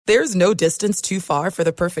There's no distance too far for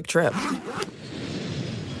the perfect trip.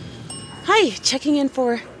 Hi, checking in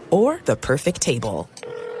for... Or the perfect table.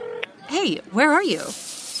 Hey, where are you?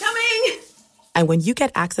 Coming! And when you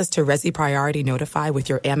get access to Resi Priority Notify with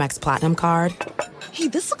your Amex Platinum card... Hey,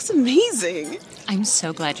 this looks amazing. I'm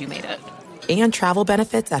so glad you made it. And travel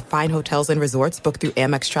benefits at fine hotels and resorts booked through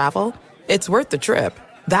Amex Travel, it's worth the trip.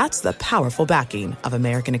 That's the powerful backing of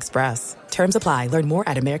American Express. Terms apply. Learn more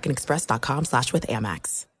at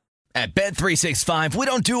americanexpress.com/withAmex. At Bet365, we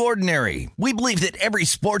don't do ordinary. We believe that every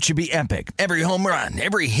sport should be epic. Every home run,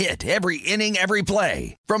 every hit, every inning, every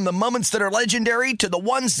play. From the moments that are legendary to the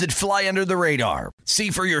ones that fly under the radar. See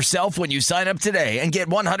for yourself when you sign up today and get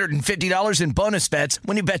 $150 in bonus bets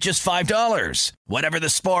when you bet just $5. Whatever the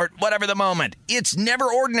sport, whatever the moment, it's never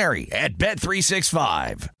ordinary at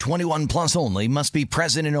Bet365. 21 plus only. Must be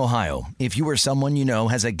present in Ohio. If you or someone you know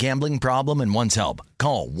has a gambling problem and wants help,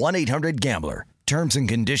 call 1-800-GAMBLER. Terms and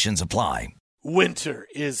conditions apply. Winter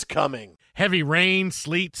is coming. Heavy rain,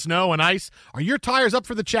 sleet, snow, and ice. Are your tires up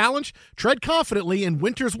for the challenge? Tread confidently in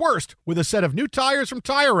winter's worst with a set of new tires from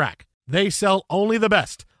Tire Rack. They sell only the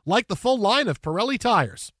best, like the full line of Pirelli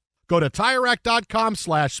tires. Go to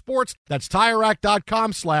TireRack.com/sports. That's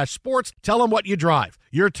TireRack.com/sports. Tell them what you drive.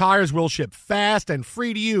 Your tires will ship fast and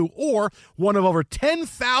free to you or one of over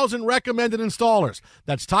 10,000 recommended installers.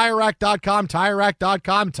 That's TireRack.com,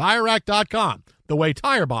 TireRack.com, TireRack.com. The way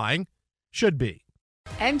tire buying should be.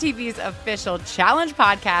 MTV's official Challenge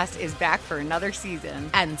podcast is back for another season.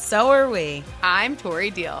 And so are we. I'm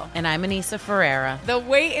Tori Deal. And I'm Anissa Ferreira. The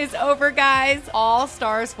wait is over, guys. All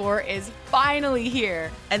Stars 4 is finally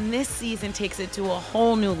here. And this season takes it to a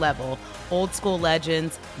whole new level. Old school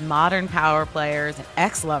legends, modern power players, and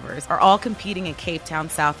ex-lovers are all competing in Cape Town,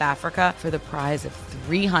 South Africa for the prize of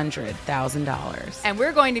 $300,000. And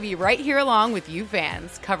we're going to be right here along with you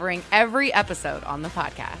fans, covering every episode on the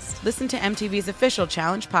podcast. Listen to MTV's official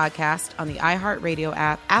Challenge podcast on the iHeartRadio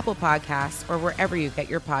app, Apple Podcasts, or wherever you get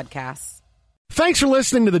your podcasts. Thanks for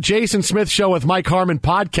listening to the Jason Smith Show with Mike Harmon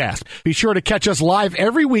podcast. Be sure to catch us live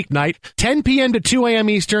every weeknight, 10 p.m. to 2 a.m.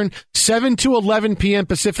 Eastern, 7 to 11 p.m.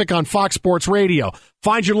 Pacific on Fox Sports Radio.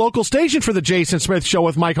 Find your local station for the Jason Smith Show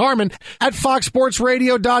with Mike Harmon at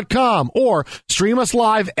foxsportsradio.com or stream us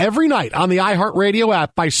live every night on the iHeartRadio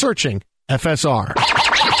app by searching FSR. Now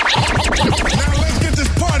let's get this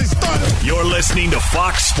party started. You're listening to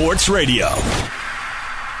Fox Sports Radio.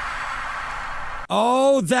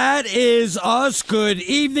 Oh, that is us. Good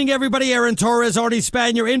evening, everybody. Aaron Torres, Artie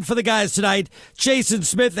Spanier in for the guys tonight. Jason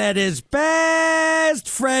Smith and his best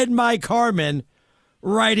friend, Mike Harmon,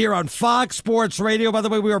 right here on Fox Sports Radio. By the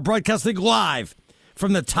way, we are broadcasting live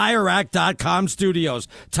from the TireRack.com studios.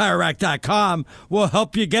 TireRack.com will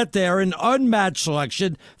help you get there. An unmatched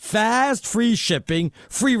selection, fast, free shipping,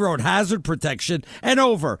 free road hazard protection, and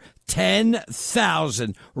over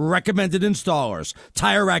 10,000 recommended installers.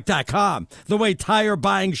 TireRack.com, the way tire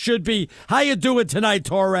buying should be. How you doing tonight,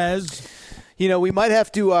 Torres? You know, we might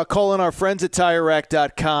have to call in our friends at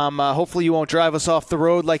TireRack.com. Hopefully you won't drive us off the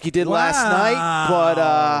road like you did last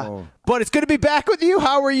night. But it's good to be back with you.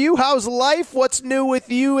 How are you? How's life? What's new with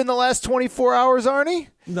you in the last 24 hours, Arnie?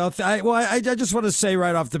 No, I just want to say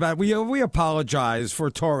right off the bat, we apologize for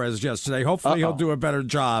Torres yesterday. Hopefully he'll do a better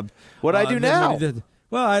job. What'd I do now?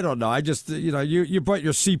 Well, I don't know. I just, you brought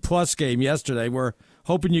your C-plus game yesterday. We're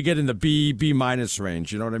hoping you get in the B-minus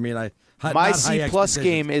range. You know what I mean? My C-plus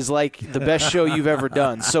game is like the best show you've ever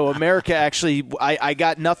done. So America actually, I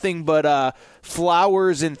got nothing but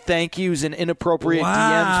flowers and thank yous and inappropriate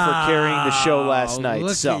DMs for carrying the show last night.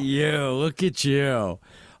 Look at you.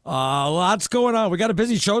 Lots going on. We got a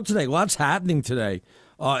busy show today. Lots happening today.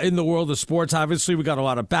 In the world of sports, obviously, we got a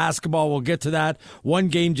lot of basketball. We'll get to that. One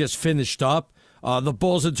game just finished up. The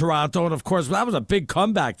Bulls in Toronto, and of course, that was a big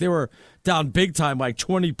comeback. They were down big time, like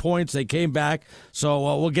 20 points. They came back,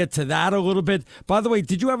 so we'll get to that a little bit. By the way,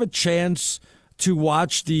 did you have a chance to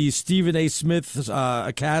watch the Stephen A. Smith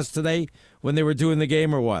cast today when they were doing the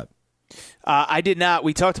game, or what? I did not.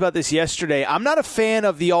 We talked about this yesterday. I'm not a fan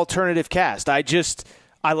of the alternative cast.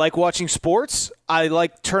 I like watching sports. I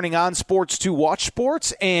like turning on sports to watch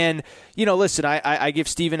sports. And, listen, I give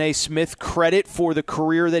Stephen A. Smith credit for the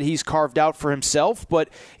career that he's carved out for himself. But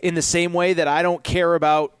in the same way that I don't care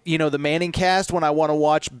about, the Manning cast when I want to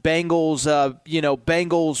watch Bengals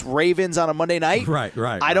Ravens on a Monday night.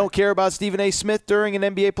 Right. I don't care about Stephen A. Smith during an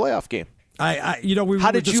NBA playoff game.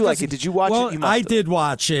 How did you like it? Did you watch it? I did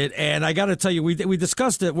watch it, and I got to tell you, we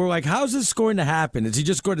discussed it. We're like, how's this going to happen? Is he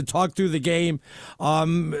just going to talk through the game?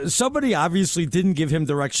 Somebody obviously didn't give him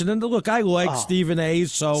direction. And look, I like Stephen A.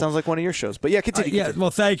 So sounds like one of your shows. But yeah, continue. Well,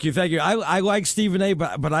 thank you. I like Stephen A.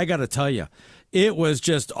 But I got to tell you, it was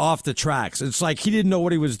just off the tracks. It's like he didn't know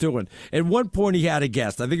what he was doing. At one point, he had a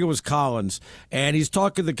guest. I think it was Collins. And he's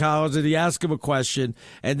talking to Collins, and he asked him a question.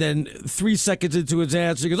 And then 3 seconds into his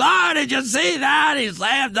answer, he goes, "Oh, did you see that? He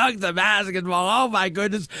slam dunked the basketball. Oh, my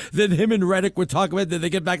goodness." Then him and Reddick were talking about it. Then they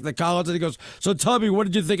get back to Collins, and he goes, "So tell me, what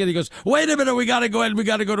did you think?" And he goes, "Wait a minute. We got to go in. We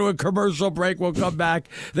got to go to a commercial break. We'll come back."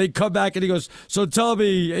 They come back, and he goes, "So tell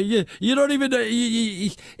me, you don't even know."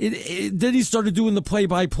 Then he started doing the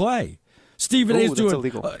play-by-play. Stephen A's doing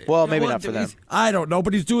illegal. Well, maybe not for them. I don't know,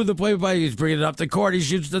 but he's doing the play-by-play. He's bringing it up the court. He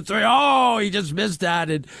shoots the three. Oh, he just missed that.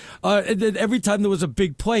 And then every time there was a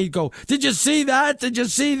big play, he'd go, "Did you see that? Did you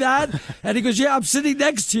see that?" And he goes, "Yeah, I'm sitting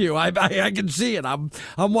next to you. I can see it. I'm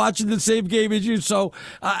watching the same game as you." So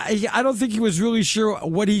I don't think he was really sure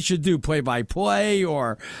what he should do, play-by-play,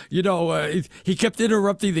 or he kept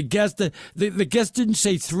interrupting the guest. The guest didn't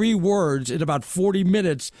say 3 words in about 40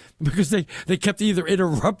 minutes because they kept either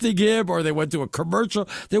interrupting him or they went to a commercial.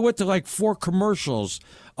 They went to like 4 commercials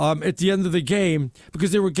at the end of the game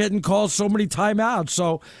because they were getting called so many timeouts.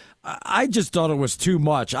 So I just thought it was too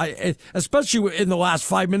much. Especially in the last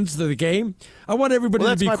 5 minutes of the game. I want everybody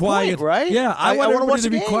to be quiet, point, right? Yeah, I want everybody to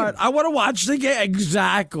be game. quiet. I want to watch the game.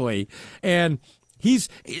 Exactly. And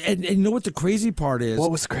and you know what the crazy part is?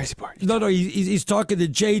 What was the crazy part? No, he's talking to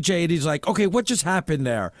JJ, and he's like, "Okay, what just happened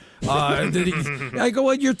there?" I go,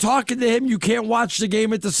 "Well, you're talking to him. You can't watch the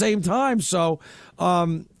game at the same time." So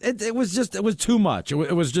it was too much.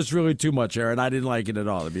 It was just really too much, Aaron. I didn't like it at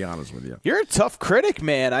all, to be honest with you. You're a tough critic,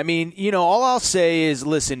 man. I mean, all I'll say is,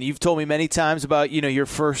 listen, you've told me many times about, your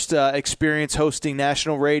first experience hosting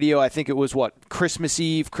national radio. I think it was, Christmas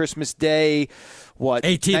Eve, Christmas Day.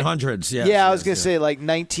 1800s, yeah. Yeah, I was going to say like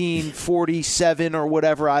 1947 or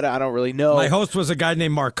whatever. I don't really know. My host was a guy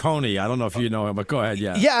named Marconi. I don't know if you know him, but go ahead,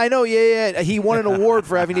 yeah. Yeah, I know, yeah. He won an award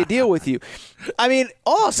for having to deal with you. I mean,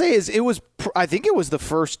 all I'll say is I think it was the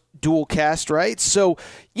first dual cast, right? So,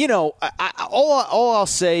 all I'll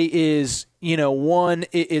say is, one,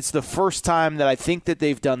 it's the first time that I think that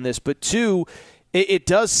they've done this, but 2, it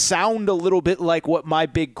does sound a little bit like what my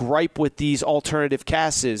big gripe with these alternative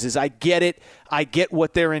casts is I get it. I get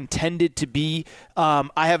what they're intended to be. I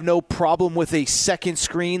have no problem with a second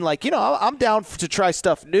screen. Like, I'm down to try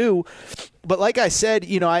stuff new. But like I said,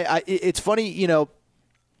 it's funny,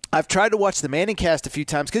 I've tried to watch the Manning cast a few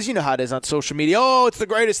times because you know how it is on social media. Oh, it's the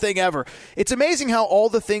greatest thing ever. It's amazing how all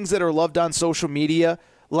the things that are loved on social media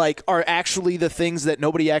are actually the things that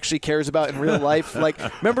nobody actually cares about in real life. Like,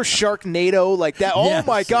 remember Sharknado? Like that. Oh, yes.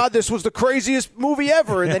 My God, this was the craziest movie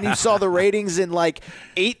ever. And then you saw the ratings and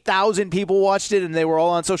 8,000 people watched it and they were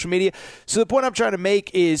all on social media. So the point I'm trying to make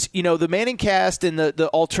is, the Manning cast and the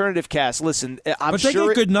alternative cast, listen, I'm sure. But they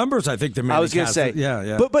get good numbers, I think, the Manning cast. I was going to say.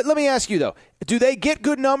 Yeah. But let me ask you, though. Do they get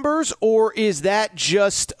good numbers, or is that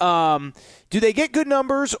just do they get good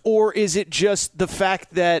numbers, or is it just the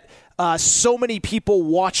fact that so many people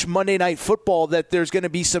watch Monday Night Football that there's going to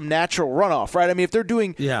be some natural runoff, right? I mean, if they're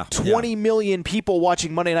doing 20 million people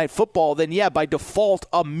watching Monday Night Football, then by default,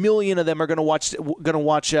 1 million of them are going to watch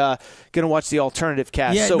the alternative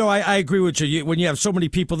cast. Yeah, no, I agree with you. When you have so many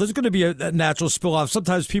people, there's going to be a natural spill off.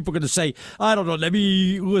 Sometimes people are going to say, I don't know, let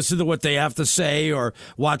me listen to what they have to say, or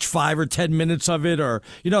watch 5 or 10 minutes of it, or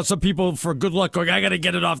some people for good luck going, I got to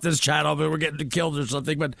get it off this channel, but we're getting killed or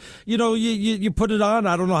something. But you put it on.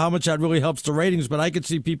 I don't know how much that really helps the ratings, but I could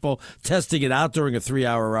see people testing it out during a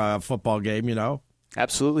 3-hour football game,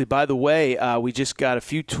 Absolutely. By the way, we just got a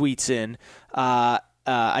few tweets in.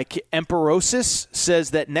 Emperosis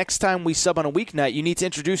says that next time we sub on a weeknight, you need to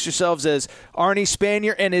introduce yourselves as Arnie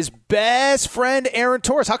Spanier and his best friend, Aaron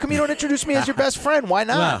Torres. How come you don't introduce me as your best friend? Why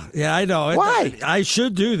not? Well, yeah, I know. Why? I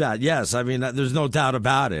should do that, yes. I mean, there's no doubt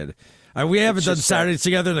about it. We haven't done Saturdays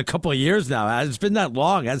together in a couple of years now. It's been that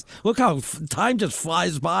long. Look how time just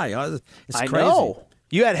flies by. It's crazy. I know.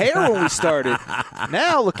 You had hair when we started.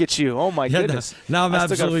 Now look at you. Oh, my goodness. Now I'm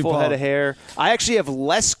absolutely still got a full head of hair. I actually have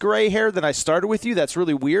less gray hair than I started with you. That's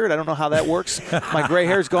really weird. I don't know how that works. My gray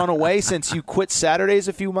hair's gone away since you quit Saturdays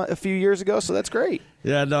a few years ago, so that's great.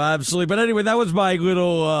 Yeah, no, absolutely. But anyway, that was my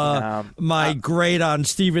little grade on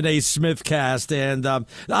Stephen A. Smith cast. And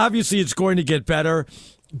obviously it's going to get better.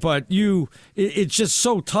 But it's just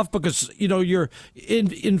so tough because, you're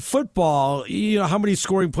in football, how many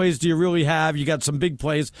scoring plays do you really have? You got some big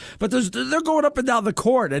plays, but they're going up and down the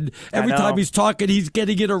court. And every time he's talking, he's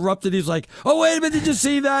getting interrupted. He's like, oh, wait a minute, did you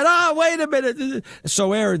see that? Oh, wait a minute.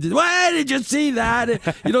 So Aaron, why did you see that?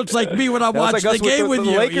 It's like me when I'm watching the game with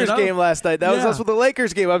you. The Lakers game last night. That was us with the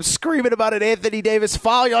Lakers game. I'm screaming about an Anthony Davis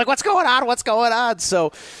foul. You're like, what's going on?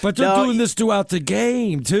 So, but they're doing this throughout the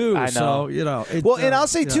game, too. I know. So, and I'll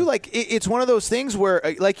say say, too, like, it's one of those things where,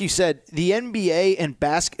 like you said, the NBA and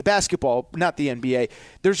basketball, not the NBA,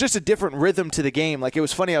 there's just a different rhythm to the game. Like, it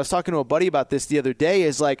was funny. I was talking to a buddy about this the other day,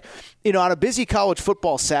 is like, on a busy college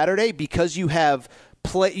football Saturday, because you have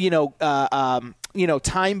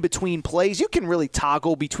time between plays, you can really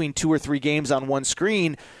toggle between 2 or 3 games on one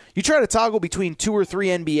screen. You try to toggle between 2 or 3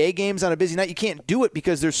 NBA games on a busy night, you can't do it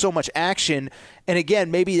because there's so much action. And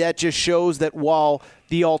again, maybe that just shows that while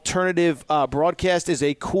the alternative broadcast is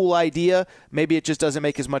a cool idea, maybe it just doesn't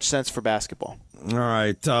make as much sense for basketball. All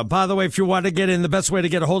right. By the way, if you want to get in, the best way to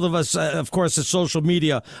get a hold of us, of course, is social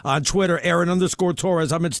media. On Twitter,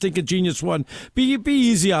 Aaron_Torres. I'm at Stinking Genius 1. Be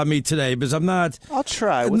easy on me today, because I'm not. I'll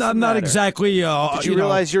try. I'm not exactly. Did you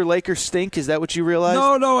realize your Lakers stink? Is that what you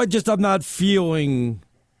realized? No. I'm not feeling.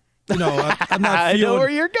 I'm not feeling. I know where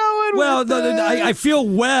you're going. Well, I feel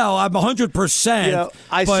well. I'm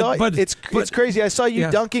 100%. It's crazy. I saw you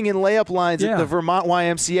dunking in layup lines at the Vermont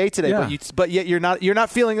YMCA today, but yet you're not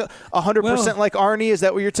feeling 100% like Arnie. Is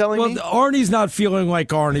that what you're telling me? Arnie's not feeling like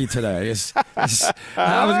Arnie today. I was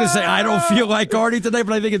going to say I don't feel like Arnie today,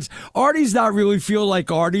 but I think it's Arnie's not really feel like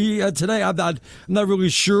Arnie today. I'm not really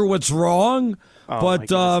sure what's wrong. Oh, but my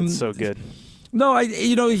goodness, it's so good. No,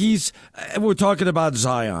 we're talking about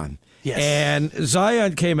Zion. Yes. And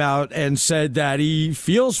Zion came out and said that he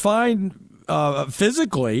feels fine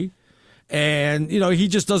physically, and he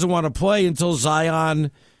just doesn't want to play until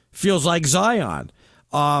Zion feels like Zion.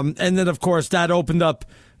 And then, of course, that opened up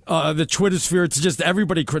the Twitter sphere to just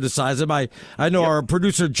everybody criticize him. I know our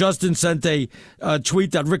producer Justin sent a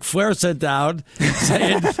tweet that Ric Flair sent out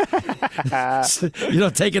saying,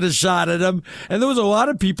 taking a shot at him. And there was a lot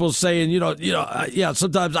of people saying,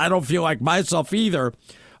 sometimes I don't feel like myself either,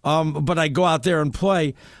 but I go out there and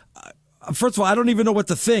play. First of all, I don't even know what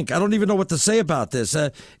to think. I don't even know what to say about this.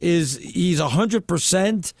 He's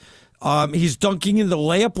 100%? He's dunking in the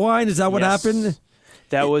layup line? Is that what happened?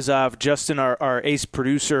 That was Justin, our ace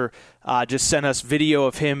producer, just sent us video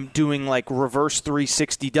of him doing like reverse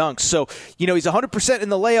 360 dunks. So, he's 100% in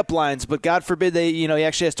the layup lines, but God forbid he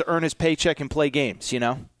actually has to earn his paycheck and play games,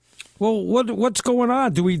 Well, what's going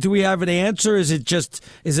on? Do we have an answer? Is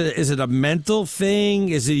it a mental thing?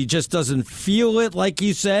 Is it he just doesn't feel it like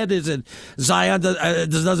you said? Is it Zion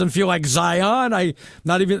doesn't feel like Zion?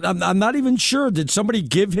 I'm not even sure. Did somebody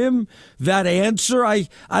give him that answer? I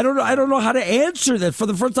don't know how to answer that. For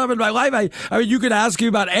the first time in my life, I mean, you could ask me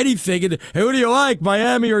about anything, and hey, who do you like,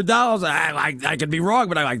 Miami or Dallas? I could be wrong,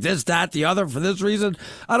 but I like this, that, the other for this reason.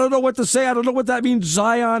 I don't know what to say. I don't know what that means.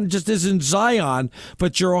 Zion just isn't Zion,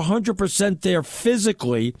 but you're 100% there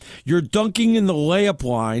physically. You're dunking in the layup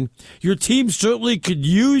line. Your team certainly could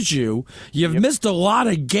use you. You've missed a lot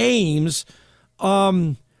of games.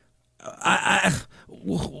 Should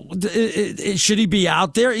he be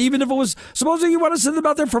out there? Even if it was, supposing you want to send him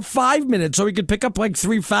out there for 5 minutes so he could pick up like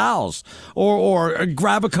 3 fouls or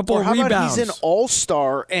grab a couple of rebounds. About he's an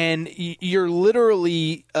all-star and you're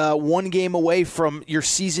literally 1 game away from your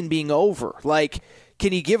season being over. Like,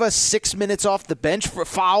 can he give us 6 minutes off the bench for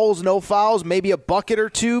fouls, no fouls, maybe a bucket or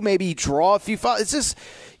 2, maybe draw a few fouls? It's just,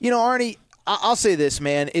 Arnie, I'll say this,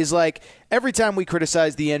 man, is like every time we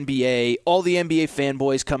criticize the NBA, all the NBA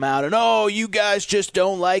fanboys come out and, you guys just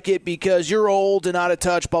don't like it because you're old and out of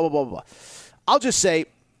touch, blah, blah, blah, blah. I'll just say,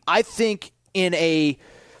 I think in a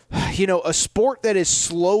sport that is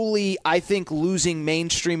slowly, I think, losing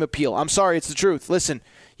mainstream appeal. I'm sorry, it's the truth. Listen,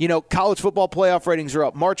 college football playoff ratings are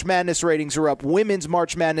up. March Madness ratings are up. Women's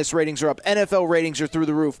March Madness ratings are up. NFL ratings are through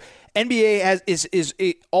the roof. NBA is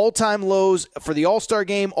all-time lows for the All-Star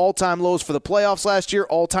game, all-time lows for the playoffs last year,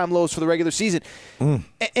 all-time lows for the regular season.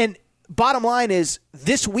 And bottom line is,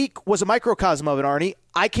 this week was a microcosm of it, Arnie.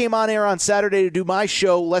 I came on air on Saturday to do my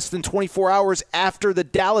show less than 24 hours after the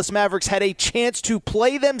Dallas Mavericks had a chance to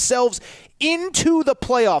play themselves into the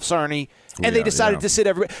playoffs, Arnie. And they decided to sit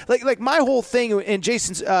everybody. Like my whole thing, and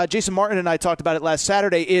Jason Martin and I talked about it last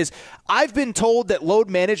Saturday, is I've been told that load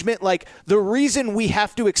management, like the reason we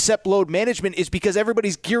have to accept load management is because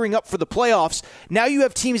everybody's gearing up for the playoffs. Now you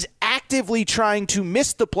have teams actively trying to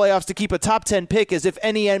miss the playoffs to keep a top 10 pick as if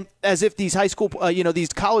these high school, these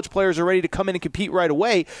college players are ready to come in and compete right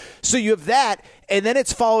away. So you have that, and then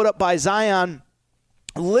it's followed up by Zion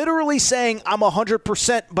literally saying, I'm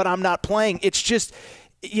 100%, but I'm not playing. It's just,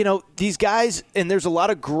 these guys, and there's a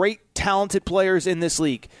lot of great, talented players in this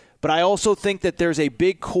league, but I also think that there's a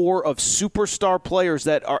big core of superstar players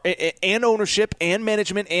that are, and ownership and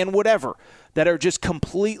management and whatever, that are just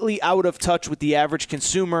completely out of touch with the average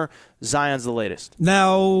consumer. Zion's the latest.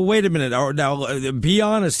 Now, wait a minute. Now, be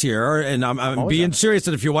honest here, and I'm being serious.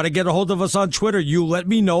 And if you want to get a hold of us on Twitter, you let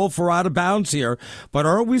me know if we're out of bounds here. But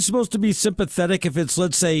aren't we supposed to be sympathetic if it's,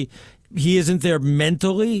 let's say, he isn't there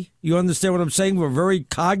mentally? You understand what I'm saying? We're very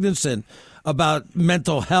cognizant about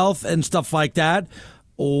mental health and stuff like that.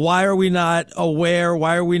 Why are we not aware?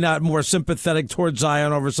 Why are we not more sympathetic towards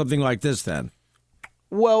Zion over something like this then?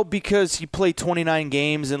 Well, because he played 29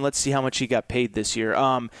 games, and let's see how much he got paid this year.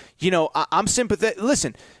 I'm sympathetic.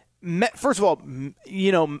 Listen, first of all,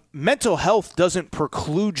 mental health doesn't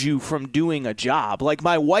preclude you from doing a job. Like,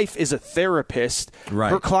 my wife is a therapist.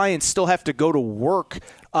 Right. Her clients still have to go to work,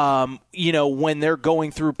 when they're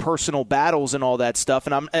going through personal battles and all that stuff.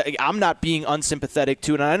 And I'm not being unsympathetic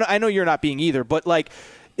to it. And I know you're not being either. But,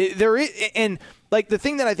 there is – and, the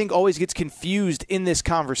thing that I think always gets confused in this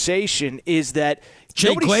conversation is that –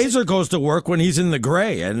 Jay Glazer goes to work when he's in the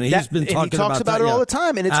gray, and he talks about it all the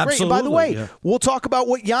time, and it's Absolutely, great. And by the way, yeah. We'll talk about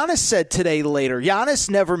what Giannis said today later. Giannis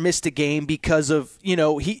never missed a game because of,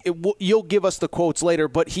 you'll give us the quotes later,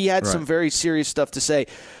 but he had some very serious stuff to say.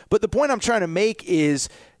 But the point I'm trying to make is,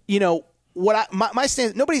 my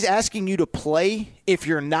stance, nobody's asking you to play if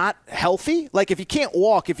you're not healthy. Like, if you can't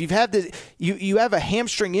walk, if you've had you have a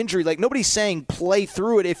hamstring injury, nobody's saying play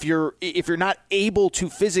through it if you're not able to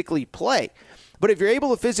physically play. But if you're able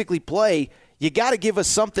to physically play, you got to give us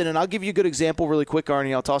something. And I'll give you a good example really quick,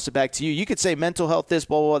 Arnie. I'll toss it back to you. You could say mental health, this,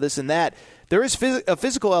 blah, blah, blah, this and that. There is a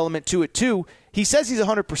physical element to it, too. He says he's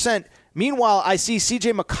 100%. Meanwhile, I see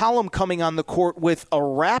C.J. McCollum coming on the court with a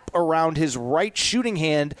wrap around his right shooting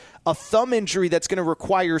hand, a thumb injury that's going to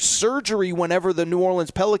require surgery whenever the New Orleans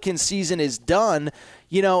Pelicans season is done.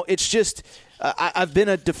 It's just I've been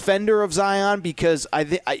a defender of Zion because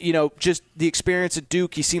just the experience at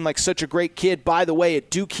Duke. He seemed like such a great kid. By the way,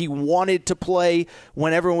 at Duke, he wanted to play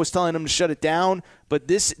when everyone was telling him to shut it down. But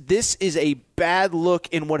this is a bad look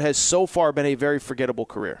in what has so far been a very forgettable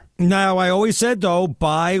career. Now, I always said, though,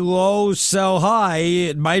 buy low, sell high.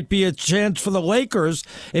 It might be a chance for the Lakers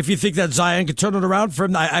if you think that Zion could turn it around for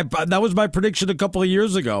him. That was my prediction a couple of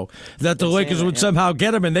years ago, that the Lakers would somehow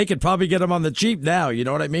get him, and they could probably get him on the cheap now. You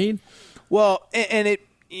know what I mean? Well, it's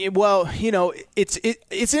an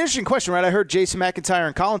interesting question, right? I heard Jason McIntyre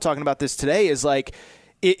and Colin talking about this today. Is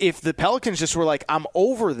if the Pelicans just were like, I'm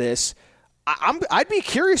over this. I'd be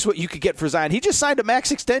curious what you could get for Zion. He just signed a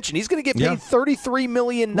max extension. He's going to get paid $33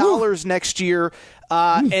 million next year,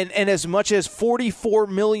 and as much as $44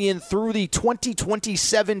 million through the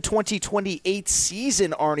 2027-2028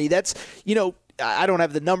 season, Arnie. That's, I don't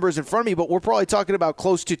have the numbers in front of me, but we're probably talking about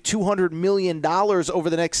close to $200 million over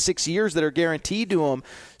the next 6 years that are guaranteed to him.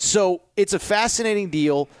 So it's a fascinating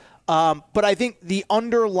deal. But I think the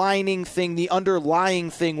underlying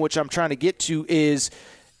thing, which I'm trying to get to, is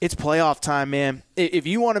it's playoff time, man. If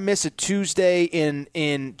you want to miss a Tuesday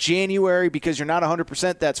in January because you're not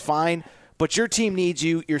 100%, that's fine. But your team needs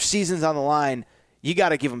you. Your season's on the line. You got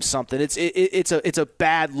to give them something. It's a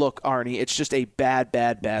bad look, Arnie. It's just a bad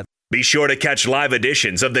look. Be sure to catch live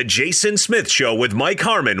editions of The Jason Smith Show with Mike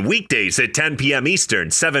Harmon weekdays at 10 p.m. Eastern,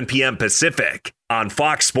 7 p.m. Pacific on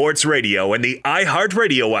Fox Sports Radio and the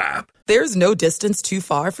iHeartRadio app. There's no distance too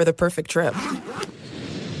far for the perfect trip.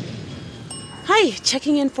 Hi,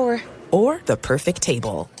 checking in for... Or the perfect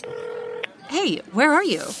table. Hey, where are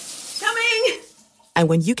you? Coming! And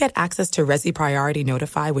when you get access to Resi Priority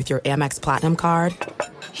Notify with your Amex Platinum card...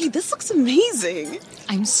 Hey, this looks amazing!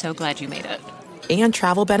 I'm so glad you made it. And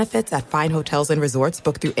travel benefits at fine hotels and resorts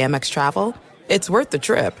booked through Amex Travel, it's worth the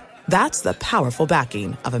trip. That's the powerful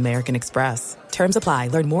backing of American Express. Terms apply.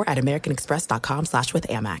 Learn more at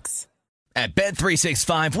americanexpress.com/withAmex. At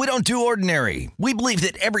Bet365, we don't do ordinary. We believe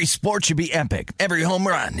that every sport should be epic. Every home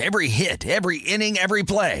run, every hit, every inning, every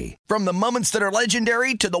play. From the moments that are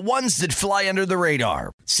legendary to the ones that fly under the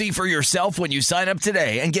radar. See for yourself when you sign up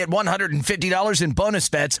today and get $150 in bonus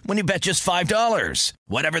bets when you bet just $5.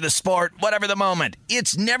 Whatever the sport, whatever the moment,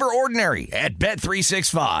 it's never ordinary at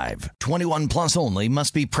Bet365. 21 plus only.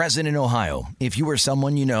 Must be present in Ohio. If you or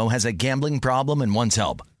someone you know has a gambling problem and wants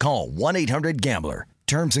help, call 1-800-GAMBLER.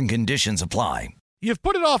 Terms and conditions apply. You've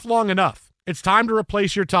put it off long enough. It's time to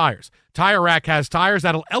replace your tires. Tire Rack has tires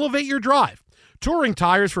that'll elevate your drive. Touring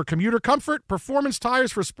tires for commuter comfort, performance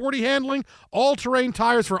tires for sporty handling, all-terrain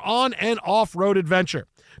tires for on- and off-road adventure.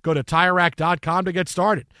 Go to TireRack.com to get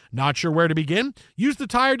started. Not sure where to begin? Use the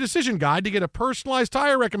Tire Decision Guide to get a personalized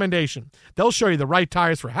tire recommendation. They'll show you the right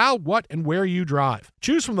tires for how, what, and where you drive.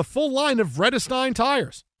 Choose from the full line of Vredestein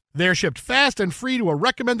tires. They're shipped fast and free to a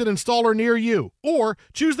recommended installer near you. Or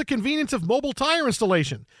choose the convenience of mobile tire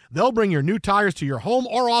installation. They'll bring your new tires to your home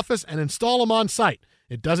or office and install them on site.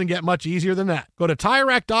 It doesn't get much easier than that. Go to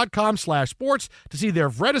TireRack.com/sports to see their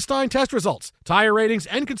Vredestein test results, tire ratings,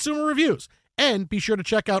 and consumer reviews. And be sure to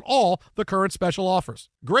check out all the current special offers.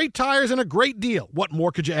 Great tires and a great deal. What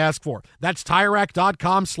more could you ask for? That's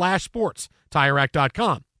TireRack.com/sports.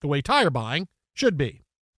 TireRack.com, the way tire buying should be.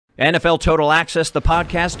 NFL Total Access, the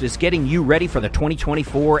podcast, is getting you ready for the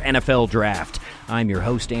 2024 NFL Draft. I'm your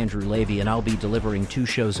host, Andrew Levy, and I'll be delivering 2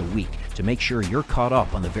 shows a week to make sure you're caught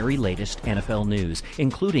up on the very latest NFL news,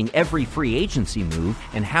 including every free agency move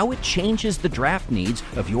and how it changes the draft needs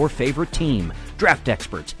of your favorite team. Draft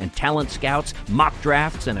experts and talent scouts, mock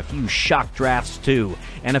drafts, and a few shock drafts, too.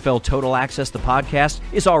 NFL Total Access, the podcast,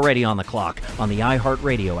 is already on the clock on the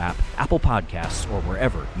iHeartRadio app, Apple Podcasts, or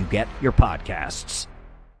wherever you get your podcasts.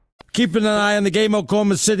 Keeping an eye on the game,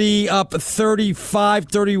 Oklahoma City up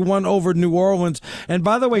 35-31 over New Orleans. And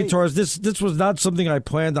by the way, Torres, this was not something I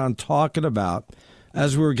planned on talking about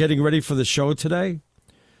as we were getting ready for the show today.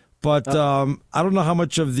 But I don't know how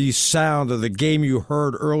much of the sound of the game you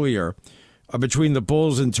heard earlier between the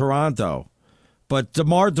Bulls and Toronto. But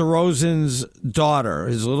DeMar DeRozan's daughter,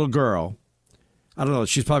 his little girl, I don't know,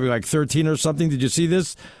 she's probably like 13 or something. Did you see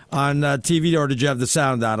this on TV, or did you have the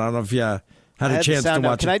sound on? I don't know if you had a chance to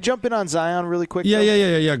watch it. Can I jump in on Zion really quick?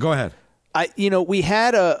 Yeah. Go ahead. We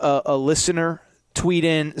had a listener tweet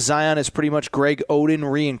in, Zion is pretty much Greg Oden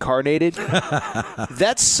reincarnated.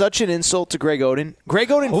 That's such an insult to Greg Oden. Greg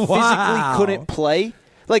Oden physically couldn't play.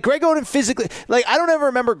 Like, Greg Oden physically, like, I don't ever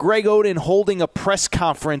remember Greg Oden holding a press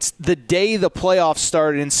conference the day the playoffs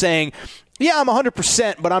started and saying, yeah, I'm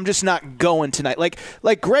 100%, but I'm just not going tonight.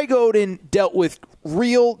 Like Greg Oden dealt with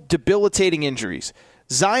real debilitating injuries.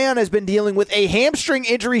 Zion has been dealing with a hamstring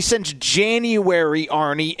injury since January,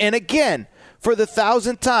 Arnie. And again, for the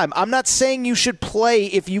 1,000th time, I'm not saying you should play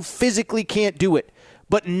if you physically can't do it.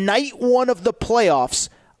 But night 1 of the playoffs,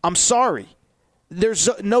 I'm sorry. There's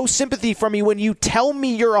no sympathy from me when you tell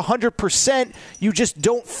me you're 100%, you just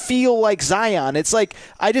don't feel like Zion. It's like,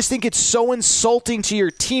 I just think it's so insulting to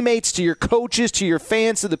your teammates, to your coaches, to your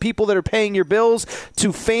fans, to the people that are paying your bills,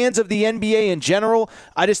 to fans of the NBA in general.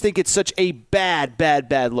 I just think it's such a bad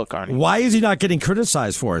look, Arnie. Why is he not getting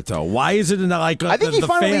criticized for it, though? Why is it not like I think he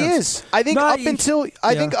finally fans? is. I think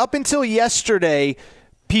up until yesterday,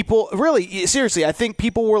 people, really, seriously, I think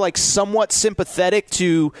people were like somewhat sympathetic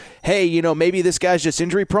to, hey, maybe this guy's just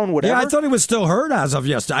injury prone, whatever. Yeah, I thought he was still hurt as of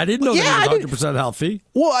yesterday. I didn't know that he was 100% healthy.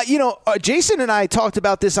 Well, Jason and I talked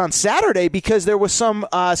about this on Saturday because there was some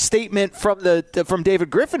statement from David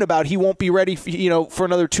Griffin about he won't be ready, for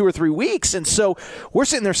another 2 or 3 weeks. And so we're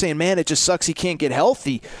sitting there saying, man, it just sucks he can't get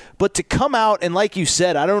healthy. But to come out and, like you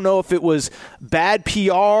said, I don't know if it was bad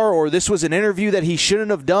PR or this was an interview that he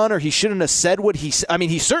shouldn't have done or he shouldn't have said what he said. I mean,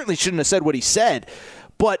 he certainly shouldn't have said what he said.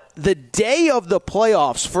 But the day of the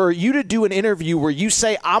playoffs, for you to do an interview where you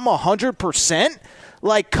say, I'm 100%,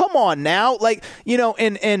 like, come on now. Like,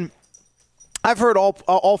 and I've heard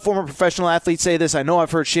all former professional athletes say this. I know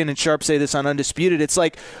I've heard Shannon Sharpe say this on Undisputed. It's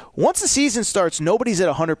like, once the season starts, nobody's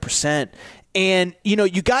at 100%. And,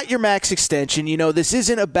 you got your max extension. This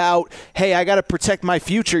isn't about, hey, I got to protect my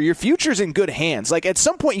future. Your future's in good hands. Like, at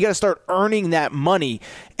some point, you got to start earning that money.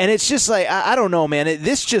 And it's just like, I don't know, man.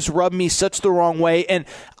 This just rubbed me such the wrong way. And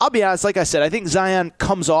I'll be honest, like I said, I think Zion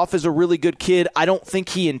comes off as a really good kid. I don't think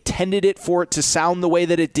he intended it for it to sound the way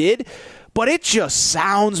that it did. But it just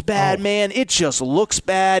sounds bad, man. It just looks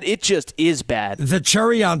bad. It just is bad. The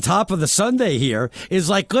cherry on top of the sundae here is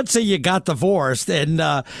like, let's say you got divorced and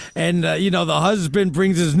the husband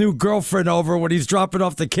brings his new girlfriend over when he's dropping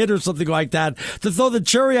off the kid or something like that to throw the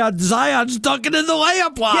cherry on Zion's dunking in the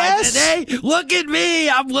layup line. Yes. And, hey, look at me.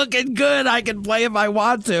 I'm looking good. I can play if I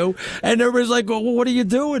want to. And everybody's like, well, what are you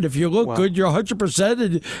doing? If you look good, you're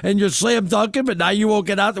 100% and you're slam dunking, but now you won't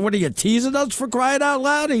get out there. What are you, teasing us for crying out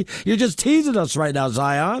loud? You're just teasing us right now,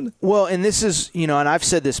 Zion. Well, and this is, and I've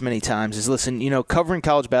said this many times, is listen, covering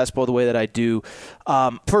college basketball the way that I do,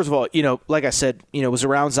 first of all, like I said, was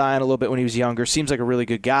around Zion a little bit when he was younger, seems like a really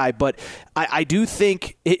good guy, but I do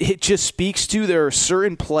think it just speaks to there are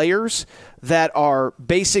certain players that are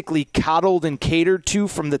basically coddled and catered to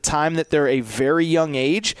from the time that they're a very young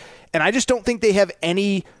age, and I just don't think they have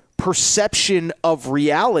any perception of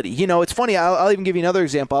reality. It's funny, I'll even give you another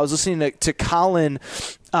example. I was listening to Colin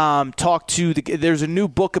talk to there's a new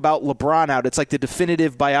book about LeBron out. It's like the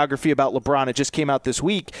definitive biography about LeBron. It just came out this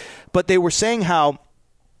week. But they were saying how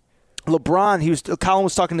LeBron, Colin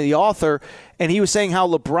was talking to the author, and he was saying how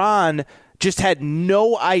LeBron just had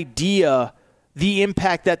no idea the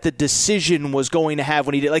impact that the decision was going to have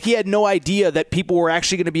when he did. Like, he had no idea that people were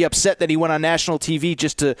actually going to be upset that he went on national TV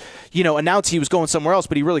just to, announce he was going somewhere else,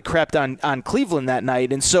 but he really crapped on Cleveland that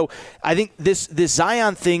night. And so I think this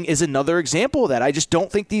Zion thing is another example of that. I just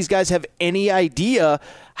don't think these guys have any idea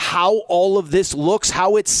how all of this looks,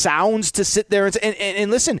 how it sounds to sit there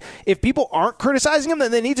and listen, if people aren't criticizing him,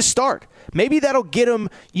 then they need to start. Maybe that'll get them,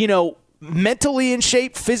 mentally in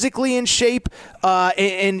shape, physically in shape, I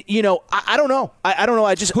don't know. I don't know.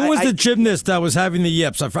 Who was the gymnast that was having the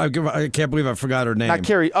yips? I can't believe I forgot her name. Not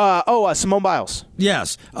Carrie. Simone Biles.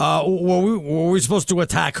 Yes. Were we supposed to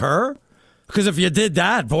attack her? Because if you did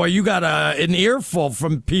that, boy, you got an earful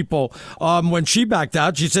from people. When she backed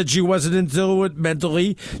out, she said she wasn't into it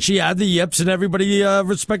mentally. She had the yips, and everybody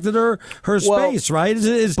respected her space, right?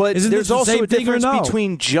 But isn't there's the also same a difference thing or no?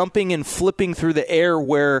 between jumping and flipping through the air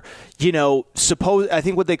where, I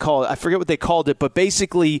think what they call it, I forget what they called it, but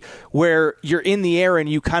basically where you're in the air and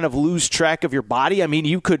you kind of lose track of your body. I mean,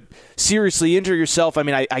 you could seriously injure yourself. I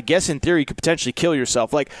mean, I guess in theory you could potentially kill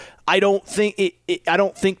yourself. Like, I don't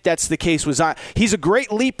think that's the case with Zion. He's a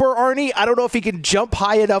great leaper, Arnie. I don't know if he can jump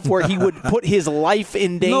high enough where he would put his life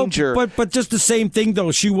in danger. No, but just the same thing,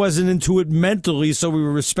 though. She wasn't into it mentally, so we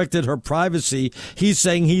respected her privacy. He's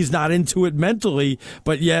saying he's not into it mentally,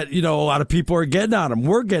 but yet, a lot of people are getting on him.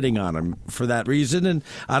 We're getting on him for that reason, and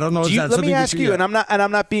I don't know. Let me ask you, and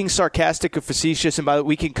I'm not being sarcastic or facetious, and by the way,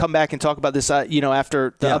 we can come back and talk about this,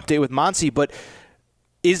 after the update with Monty, but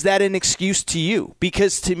is that an excuse to you?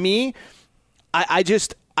 Because to me, I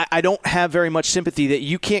don't have very much sympathy that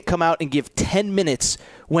you can't come out and give 10 minutes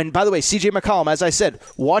when, by the way, CJ McCollum, as I said,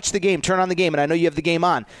 watch the game, turn on the game, and I know you have the game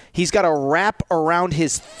on. He's got a wrap around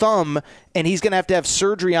his thumb, and he's going to have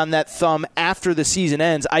surgery on that thumb after the season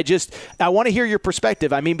ends. I want to hear your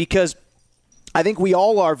perspective. I mean, because I think we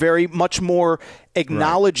all are very much more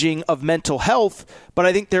acknowledging of mental health, but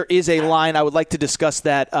I think there is a line. I would like to discuss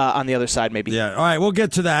that on the other side, maybe. Yeah, all right, we'll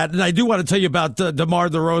get to that. And I do want to tell you about DeMar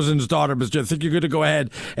DeRozan's daughter, but I think you're going to go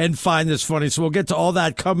ahead and find this funny. So we'll get to all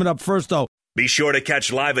that coming up first, though. Be sure to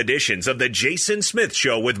catch live editions of The Jason Smith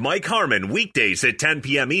Show with Mike Harmon weekdays at 10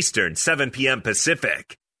 p.m. Eastern, 7 p.m.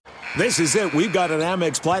 Pacific. This is it. We've got an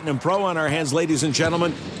Amex Platinum Pro on our hands, ladies and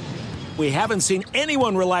gentlemen. We haven't seen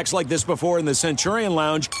anyone relax like this before in the Centurion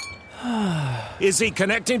Lounge. Is he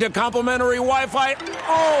connecting to complimentary Wi-Fi?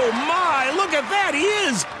 Oh, my! Look at that! He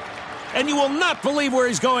is! And you will not believe where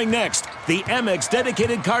he's going next. The Amex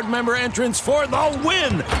dedicated card member entrance for the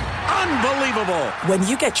win! Unbelievable! When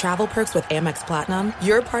you get travel perks with Amex Platinum,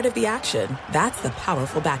 you're part of the action. That's the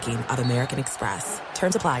powerful backing of American Express.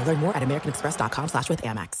 Terms apply. Learn more at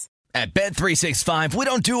americanexpress.com/withAmex. At Bet365, we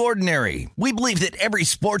don't do ordinary. We believe that every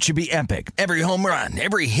sport should be epic. Every home run,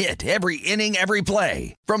 every hit, every inning, every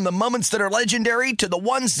play. From the moments that are legendary to the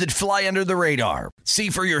ones that fly under the radar. See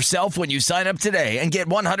for yourself when you sign up today and get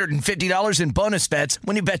 $150 in bonus bets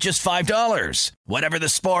when you bet just $5. Whatever the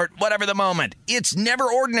sport, whatever the moment, it's never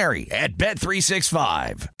ordinary at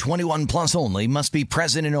Bet365. 21 plus only. Must be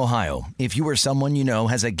present in Ohio. If you or someone you know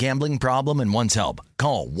has a gambling problem and wants help,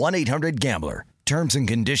 call 1-800-GAMBLER. Terms and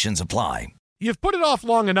conditions apply. You've put it off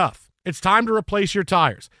long enough. It's time to replace your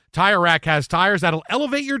tires. Tire Rack has tires that'll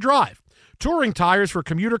elevate your drive. Touring tires for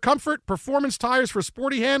commuter comfort, performance tires for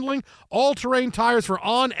sporty handling, all-terrain tires for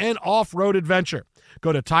on- and off-road adventure.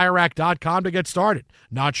 Go to TireRack.com to get started.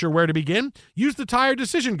 Not sure where to begin? Use the Tire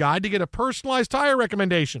Decision Guide to get a personalized tire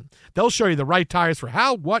recommendation. They'll show you the right tires for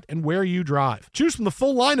how, what, and where you drive. Choose from the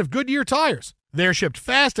full line of Goodyear tires. They're shipped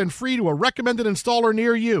fast and free to a recommended installer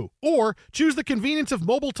near you. Or choose the convenience of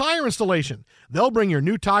mobile tire installation. They'll bring your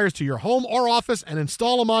new tires to your home or office and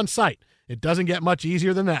install them on site. It doesn't get much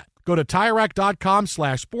easier than that. Go to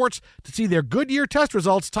TireRack.com/sports to see their Goodyear test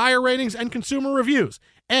results, tire ratings, and consumer reviews.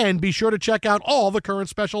 And be sure to check out all the current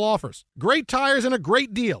special offers. Great tires and a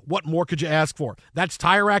great deal. What more could you ask for? That's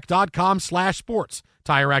TireRack.com/sports.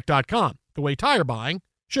 TireRack.com, the way tire buying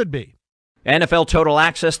should be. NFL Total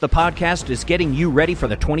Access, the podcast, is getting you ready for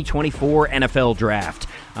the 2024 NFL Draft.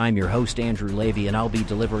 I'm your host, Andrew Levy, and I'll be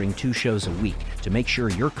delivering 2 shows a week to make sure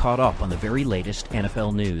you're caught up on the very latest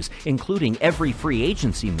NFL news, including every free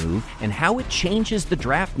agency move and how it changes the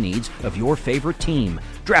draft needs of your favorite team.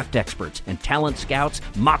 Draft experts and talent scouts,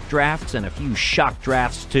 mock drafts, and a few shock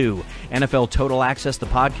drafts, too. NFL Total Access, the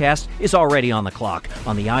podcast, is already on the clock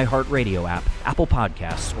on the iHeartRadio app, Apple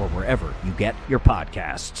Podcasts, or wherever you get your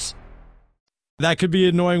podcasts. That could be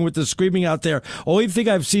annoying with the screaming out there. Only thing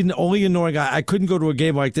I've seen, only annoying, I couldn't go to a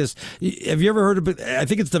game like this. Have you ever heard of it? I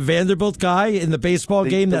think it's the Vanderbilt guy in the baseball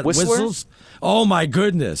game that whistles. Oh, my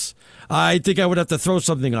goodness. I think I would have to throw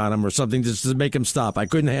something on him or something just to make him stop. I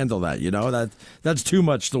couldn't handle that, That's too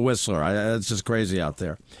much, the whistler. That's just crazy out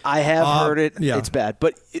there. I have heard it. Yeah. It's bad.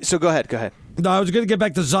 But so go ahead. No, I was going to get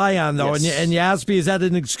back to Zion, though, yes. and you asked me, is that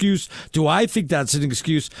an excuse? Do I think that's an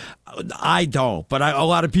excuse? I don't, but a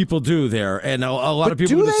lot of people do there, and a lot of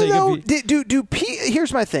people do would say.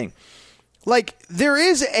 Here's my thing. Like, there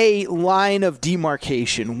is a line of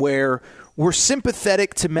demarcation where we're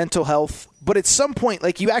sympathetic to mental health, but at some point,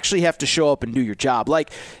 like, you actually have to show up and do your job.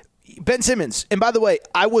 Like, Ben Simmons, and by the way,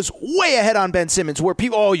 I was way ahead on Ben Simmons, where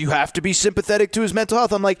people, you have to be sympathetic to his mental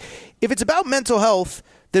health. I'm like, if it's about mental health,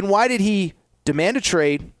 then why did he demand a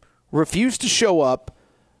trade, refused to show up,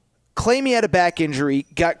 claim he had a back injury,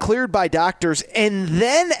 got cleared by doctors, and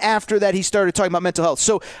then after that he started talking about mental health?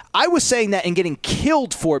 So I was saying that and getting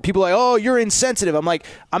killed for it. People are like, oh, you're insensitive. I'm like,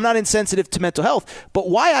 I'm not insensitive to mental health. But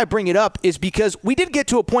why I bring it up is because we did get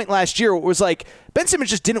to a point last year where it was like Ben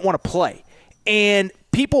Simmons just didn't want to play. And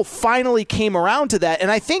people finally came around to that,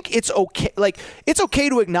 and I think it's okay. Like, it's okay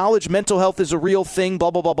to acknowledge mental health is a real thing,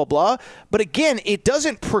 blah, blah, blah, blah, blah. But again, it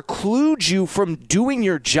doesn't preclude you from doing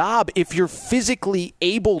your job if you're physically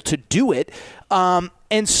able to do it. And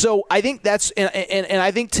so I think that's, and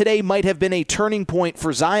I think today might have been a turning point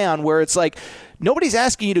for Zion, where it's like, nobody's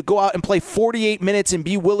asking you to go out and play 48 minutes and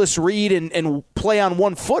be Willis Reed and play on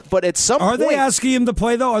one foot, but at some point... Are they asking him to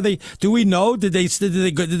play, though? Do we know? Did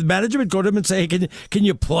the management go to him and say, hey, can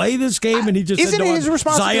you play this game? And he just said, no, his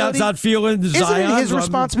responsibility? Zion's not feeling Zion. Isn't it his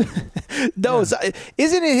responsibility? No, yeah.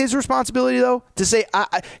 Isn't it his responsibility, though, to say,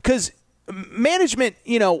 because management,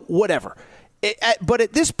 whatever. But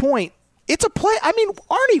at this point, it's a play. I mean,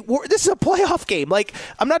 Arnie, this is a playoff game. Like,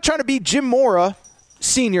 I'm not trying to be Jim Mora,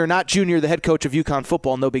 Senior, not Junior, the head coach of UConn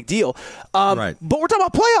football. No big deal. Right. But we're talking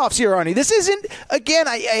about playoffs here, Arnie. This isn't, again,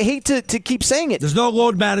 I hate to keep saying it. There's no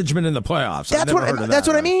load management in the playoffs. That's what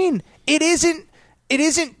I mean. It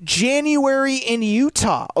isn't January in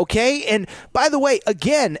Utah, okay? And by the way,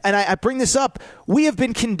 again, and I bring this up, we have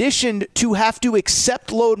been conditioned to have to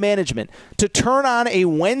accept load management, to turn on a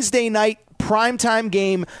Wednesday night primetime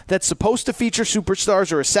game that's supposed to feature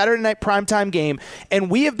superstars, or a Saturday night primetime game, and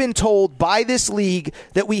we have been told by this league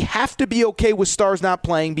that we have to be okay with stars not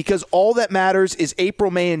playing because all that matters is April,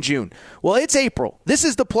 May, and June. Well, it's April. This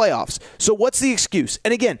is the playoffs. So what's the excuse?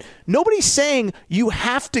 And again, nobody's saying you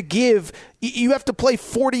have to play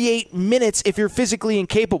 48 minutes if you're physically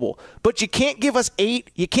incapable, but you can't give us 8,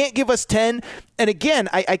 you can't give us 10. And again,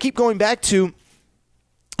 I keep going back to,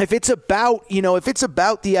 if it's about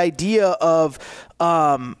the idea of,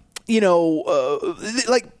 like,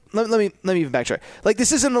 let me even backtrack. Like,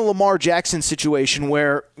 this isn't a Lamar Jackson situation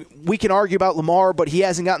where we can argue about Lamar, but he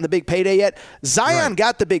hasn't gotten the big payday yet. Zion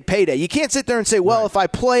got the big payday. You can't sit there and say, well, if I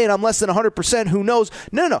play and I'm less than 100%, who knows?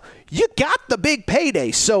 No. You got the big payday.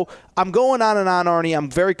 So I'm going on and on, Arnie. I'm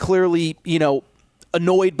very clearly,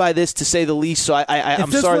 annoyed by this, to say the least. So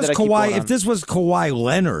I'm sorry that I keep going on. If this was Kawhi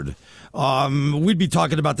Leonard, we'd be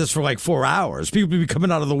talking about this for like 4 hours. People would be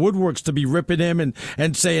coming out of the woodworks to be ripping him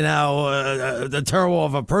and saying how terrible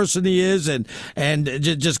of a person he is, and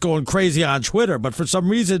just going crazy on Twitter. But for some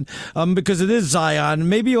reason, because it is Zion,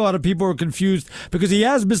 maybe a lot of people are confused because he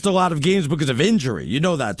has missed a lot of games because of injury. You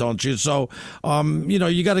know that, don't you? So,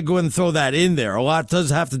 you got to go and throw that in there. A lot does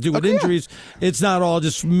have to do with injuries. It's not all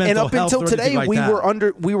just mental health. And up until today, like we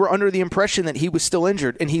were under the impression that he was still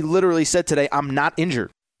injured, and he literally said today, "I'm not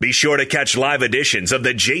injured." Be sure to catch live editions of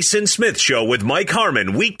The Jason Smith Show with Mike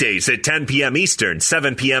Harmon weekdays at 10 p.m. Eastern,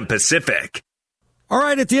 7 p.m. Pacific. All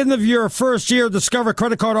right, at the end of your first year, Discover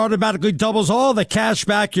credit card automatically doubles all the cash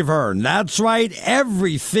back you've earned. That's right,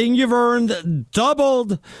 everything you've earned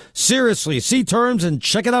doubled. Seriously, see terms and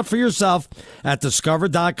check it out for yourself at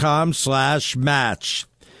discover.com/match.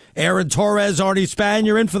 Aaron Torres, Arnie Span,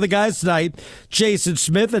 you're in for the guys tonight. Jason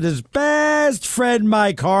Smith and his best friend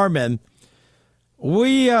Mike Harmon.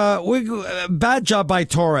 We bad job by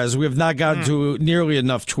Torres. We have not gotten to nearly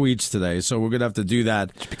enough tweets today, so we're going to have to do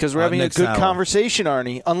that. It's because we're having a good conversation,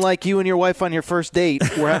 Arnie. Unlike you and your wife on your first date,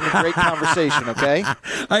 we're having a great conversation, okay? All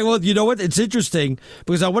right, well, you know what? It's interesting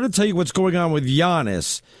because I want to tell you what's going on with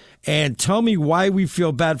Giannis. And tell me why we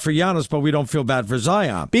feel bad for Giannis, but we don't feel bad for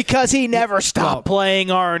Zion. Because he never stopped playing,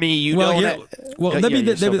 Arnie.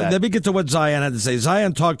 Let me get to what Zion had to say.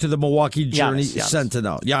 Zion talked to the Milwaukee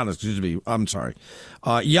Sentinel. Giannis, excuse me. I'm sorry.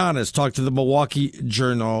 Giannis talked to the Milwaukee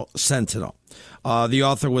Journal Sentinel. The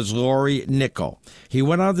author was Laurie Nickel. He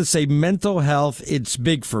went on to say, mental health, it's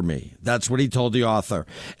big for me. That's what he told the author.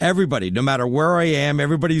 Everybody, no matter where I am,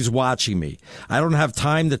 everybody's watching me. I don't have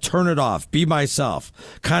time to turn it off, be myself,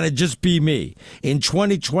 kind of just be me. In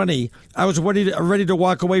 2020, I was ready to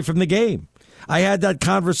walk away from the game. I had that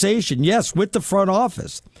conversation, yes, with the front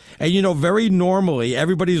office. And, very normally,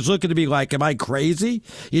 everybody's looking to be like, am I crazy?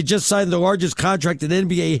 You just signed the largest contract in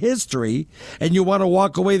NBA history, and you want to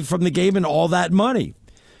walk away from the game and all that money.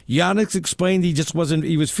 Giannis explained he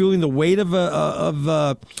was feeling the weight of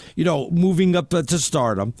moving up to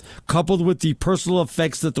stardom, coupled with the personal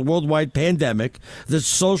effects that the worldwide pandemic, the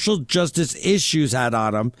social justice issues had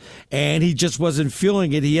on him, and he just wasn't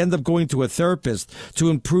feeling it. He ended up going to a therapist to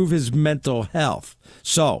improve his mental health.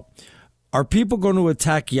 So, are people going to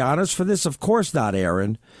attack Giannis for this? Of course not,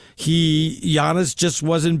 Aaron. Giannis just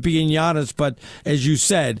wasn't being Giannis, but as you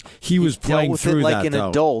said, he was playing through that, like an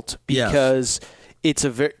adult, because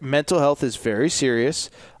mental health is very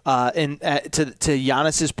serious. And to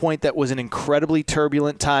Giannis's point, that was an incredibly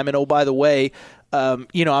turbulent time. And oh, by the way, I'm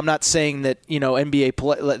not saying that NBA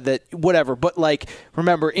play that whatever, but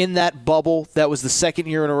remember in that bubble, that was the second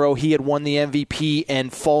year in a row he had won the MVP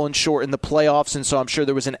and fallen short in the playoffs, and so I'm sure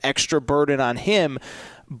there was an extra burden on him.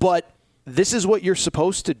 But this is what you're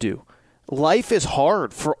supposed to do. Life is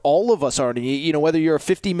hard for all of us, Arnie. Whether you're a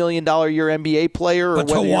 $50 million a year NBA player, or but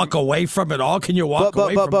to walk away from it all, can you walk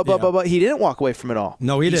away from it? But he didn't walk away from it all.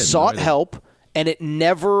 No, he didn't. He sought help, and it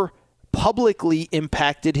never publicly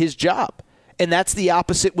impacted his job. And that's the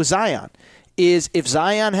opposite with Zion. Is if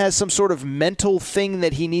Zion has some sort of mental thing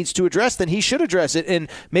that he needs to address, then he should address it. And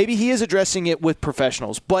maybe he is addressing it with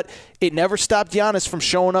professionals. But it never stopped Giannis from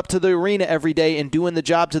showing up to the arena every day and doing the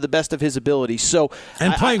job to the best of his ability.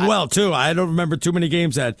 And playing well, too. I don't remember too many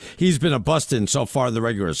games that he's been a bust in so far in the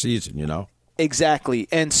regular season, Exactly.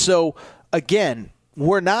 And so, again,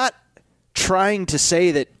 we're not trying to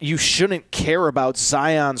say that you shouldn't care about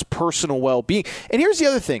Zion's personal well-being. And here's the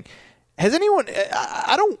other thing. Has anyone –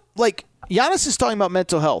 I don't – Giannis is talking about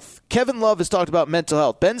mental health. Kevin Love has talked about mental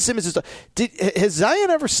health. Ben Simmons has Zion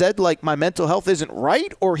ever said, my mental health isn't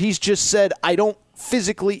right? Or he's just said, I don't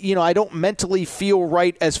physically, I don't mentally feel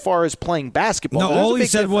right as far as playing basketball? No, all he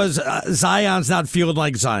said was Zion's not feeling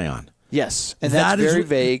like Zion. Yes, and that's very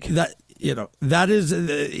vague. That's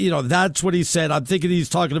what he said. I'm thinking he's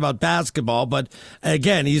talking about basketball, but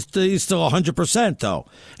again, he's still 100% though,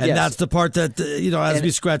 and that's the part that has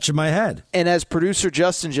me scratching my head. And as producer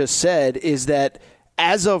Justin just said, is that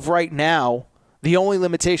as of right now, the only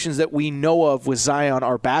limitations that we know of with Zion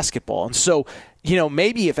are basketball, and so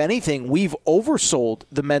maybe if anything, we've oversold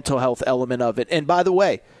the mental health element of it. And by the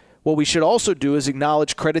way, what we should also do is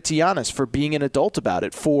acknowledge credit to Giannis for being an adult about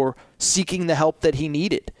it, for seeking the help that he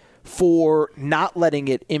needed, for not letting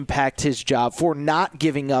it impact his job, for not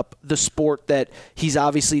giving up the sport that he's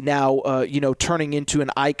obviously now, turning into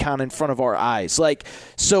an icon in front of our eyes.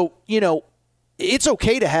 It's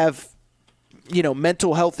okay to have,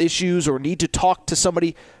 mental health issues or need to talk to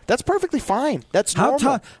somebody. That's perfectly fine. That's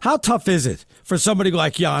normal. How tough is it for somebody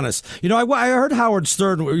like Giannis? I heard Howard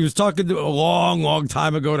Stern. He was talking a long, long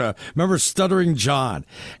time ago to, remember, Stuttering John.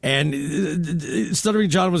 And Stuttering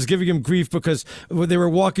John was giving him grief because when they were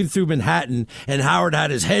walking through Manhattan and Howard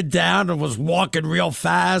had his head down and was walking real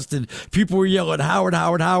fast and people were yelling, Howard,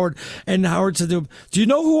 Howard, Howard. And Howard said to him, do you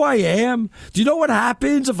know who I am? Do you know what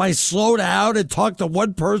happens if I slow down and talk to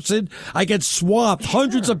one person? I get swamped.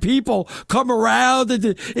 Hundreds of people come around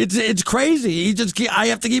and it's crazy. I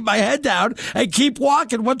have to keep my head down and keep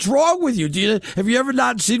walking. What's wrong with you? Have you ever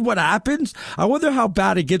not seen what happens? I wonder how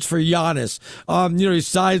bad it gets for Giannis. He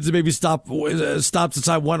signs to maybe stops to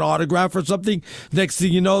sign one autograph or something. Next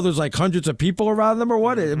thing you know, there's hundreds of people around them or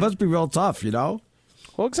what? It must be real tough, Well,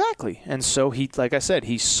 exactly. And so he, like I said,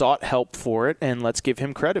 he sought help for it, and let's give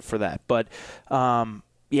him credit for that. But I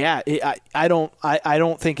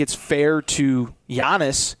don't think it's fair to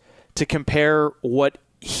Giannis to compare what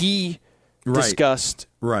he discussed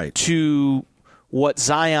to what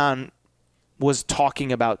Zion was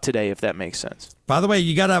talking about today, if that makes sense. By the way,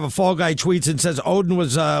 you got to have a Fall Guy tweets and says Odin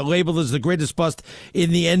was labeled as the greatest bust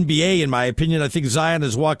in the NBA, in my opinion. I think Zion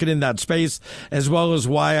is walking in that space, as well as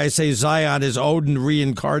why I say Zion is Odin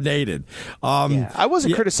reincarnated. I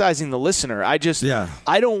wasn't criticizing the listener. I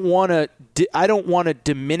don't want to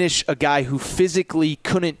diminish a guy who physically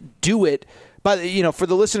couldn't do it. But, for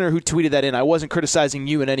the listener who tweeted that in, I wasn't criticizing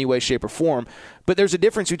you in any way, shape, or form. But there's a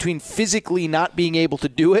difference between physically not being able to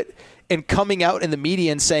do it and coming out in the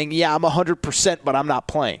media and saying, yeah, I'm 100%, but I'm not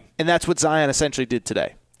playing. And that's what Zion essentially did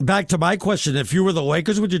today. back to my question, if you were the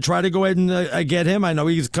Lakers, would you try to go ahead and get him? I know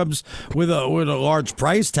he comes with a large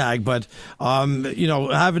price tag, but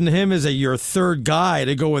having him as your third guy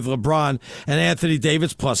to go with LeBron and Anthony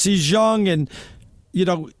Davis, plus he's young and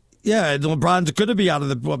yeah, LeBron's going to be out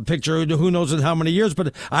of the picture. Who knows in how many years?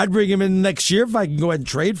 But I'd bring him in next year if I can go ahead and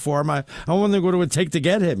trade for him. I wonder what it would take to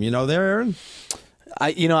get him. There, Aaron.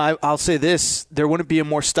 I'll say this: there wouldn't be a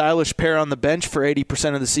more stylish pair on the bench for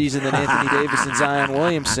 80% of the season than Anthony Davis and Zion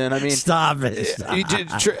Williamson. I mean, stop it.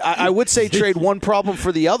 I would say trade one problem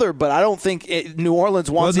for the other, but I don't think New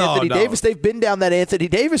Orleans wants Anthony Davis. They've been down that Anthony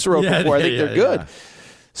Davis road before. I think they're good.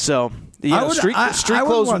 So. Street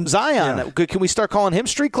clothes Zion. Yeah. Can we start calling him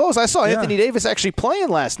street clothes? I saw Anthony Davis actually playing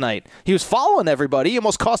last night. He was following everybody. He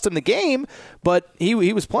almost cost him the game, but he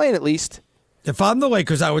was playing at least. If I'm the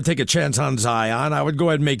Lakers, I would take a chance on Zion. I would go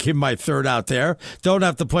ahead and make him my third out there. Don't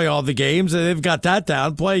have to play all the games. They've got that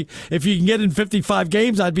down. Play if you can get in 55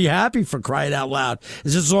 games, I'd be happy, for crying out loud.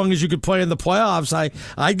 It's just as long as you could play in the playoffs,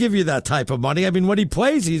 I'd give you that type of money. I mean, when he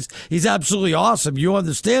plays, he's absolutely awesome. You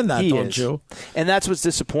understand that, don't you? And that's what's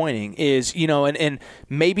disappointing is, and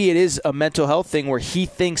maybe it is a mental health thing where he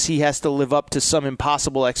thinks he has to live up to some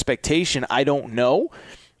impossible expectation. I don't know,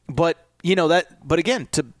 but. But again,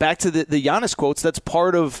 back to the Giannis quotes, that's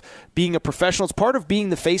part of being a professional. It's part of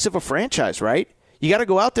being the face of a franchise, right? You got to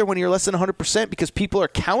go out there when you're less than 100% because people are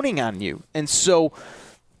counting on you. And so,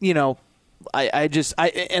 and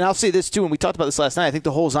I'll say this too, and we talked about this last night, I think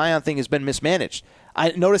the whole Zion thing has been mismanaged.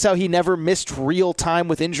 I notice how he never missed real time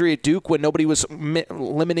with injury at Duke when nobody was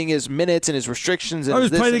limiting his minutes and his restrictions. And I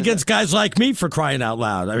was playing against guys like me, for crying out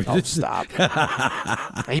loud. I mean, stop.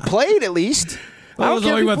 He played at least. Well, it was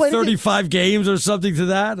only, 35 games or something to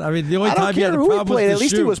that? I mean, the only time he had a problem was at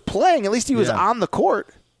least he was playing. At least he was on the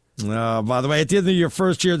court. By the way, at the end of your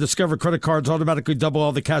first year, Discover credit cards automatically double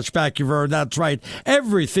all the cash back you've earned. That's right.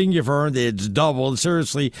 Everything you've earned, it's doubled.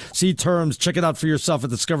 Seriously, see terms. Check it out for yourself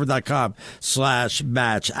at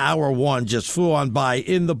discover.com/match. Hour one just flew on by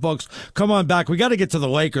in the books. Come on back. We got to get to the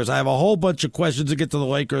Lakers. I have a whole bunch of questions to get to the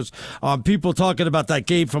Lakers. People talking about that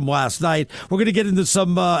game from last night. We're going to get into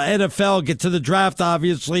some NFL, get to the draft,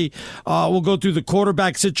 obviously. We'll go through the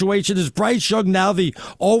quarterback situation. Is Bryce Young now the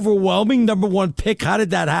overwhelming number one pick? How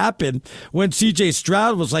did that happen when C.J.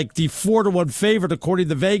 Stroud was like the 4-1 favorite according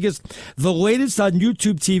to Vegas? The latest on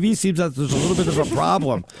YouTube TV seems that there's a little bit of a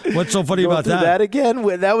problem. What's so funny about that? That again?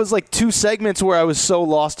 That was like 2 segments where I was so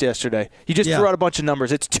lost yesterday. You just threw out a bunch of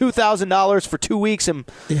numbers. It's $2,000 for 2 weeks, and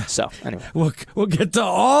so anyway, we'll get to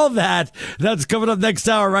all that. That's coming up next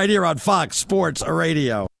hour right here on Fox Sports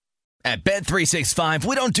Radio. At Bet365,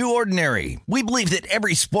 we don't do ordinary. We believe that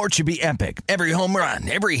every sport should be epic. Every home run,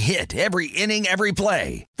 every hit, every inning, every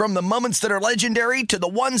play. From the moments that are legendary to the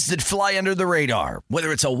ones that fly under the radar.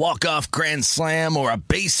 Whether it's a walk-off grand slam or a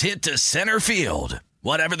base hit to center field.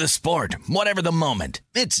 Whatever the sport, whatever the moment.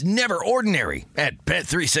 It's never ordinary at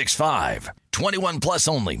Bet365. 21 plus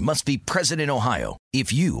only. Must be present in Ohio.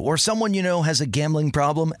 If you or someone you know has a gambling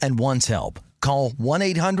problem and wants help, call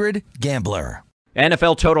 1-800-GAMBLER.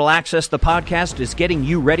 NFL Total Access, the podcast, is getting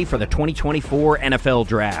you ready for the 2024 NFL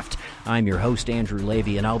Draft. I'm your host, Andrew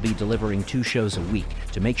Levy, and I'll be delivering 2 shows a week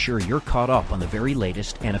to make sure you're caught up on the very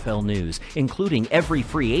latest NFL news, including every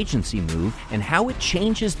free agency move and how it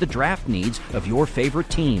changes the draft needs of your favorite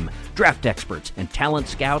team. Draft experts and talent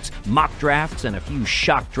scouts, mock drafts, and a few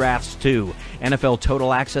shock drafts, too. NFL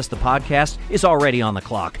Total Access, the podcast, is already on the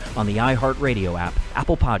clock on the iHeartRadio app,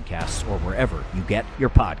 Apple Podcasts, or wherever you get your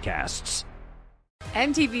podcasts.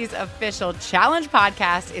 MTV's official Challenge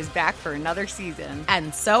podcast is back for another season.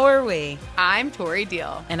 And so are we. I'm Tori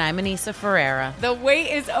Deal. And I'm Anissa Ferreira. The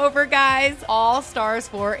wait is over, guys. All Stars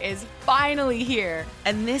 4 is finally here.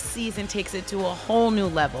 And this season takes it to a whole new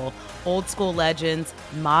level. Old school legends,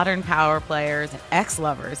 modern power players, and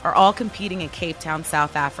ex-lovers are all competing in Cape Town,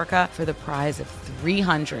 South Africa for the prize of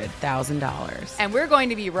 $300,000. And we're going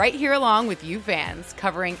to be right here along with you fans,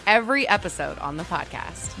 covering every episode on the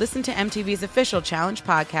podcast. Listen to MTV's official Challenge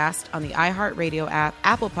podcast on the iHeartRadio app,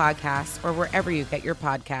 Apple Podcasts, or wherever you get your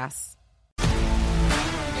podcasts.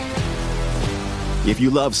 If you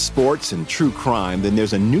love sports and true crime, then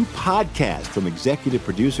there's a new podcast from executive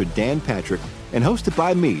producer Dan Patrick and hosted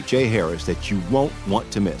by me, Jay Harris, that you won't want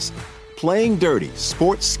to miss. Playing Dirty: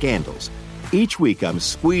 Sports Scandals. Each week, I'm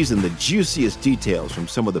squeezing the juiciest details from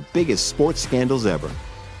some of the biggest sports scandals ever.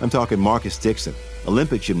 I'm talking Marcus Dixon,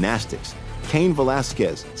 Olympic gymnastics, Cain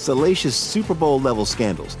Velasquez, salacious Super Bowl-level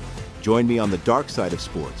scandals. Join me on the dark side of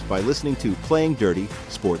sports by listening to Playing Dirty: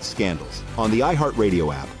 Sports Scandals on the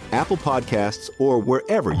iHeartRadio app, Apple Podcasts, or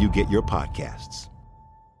wherever you get your podcasts.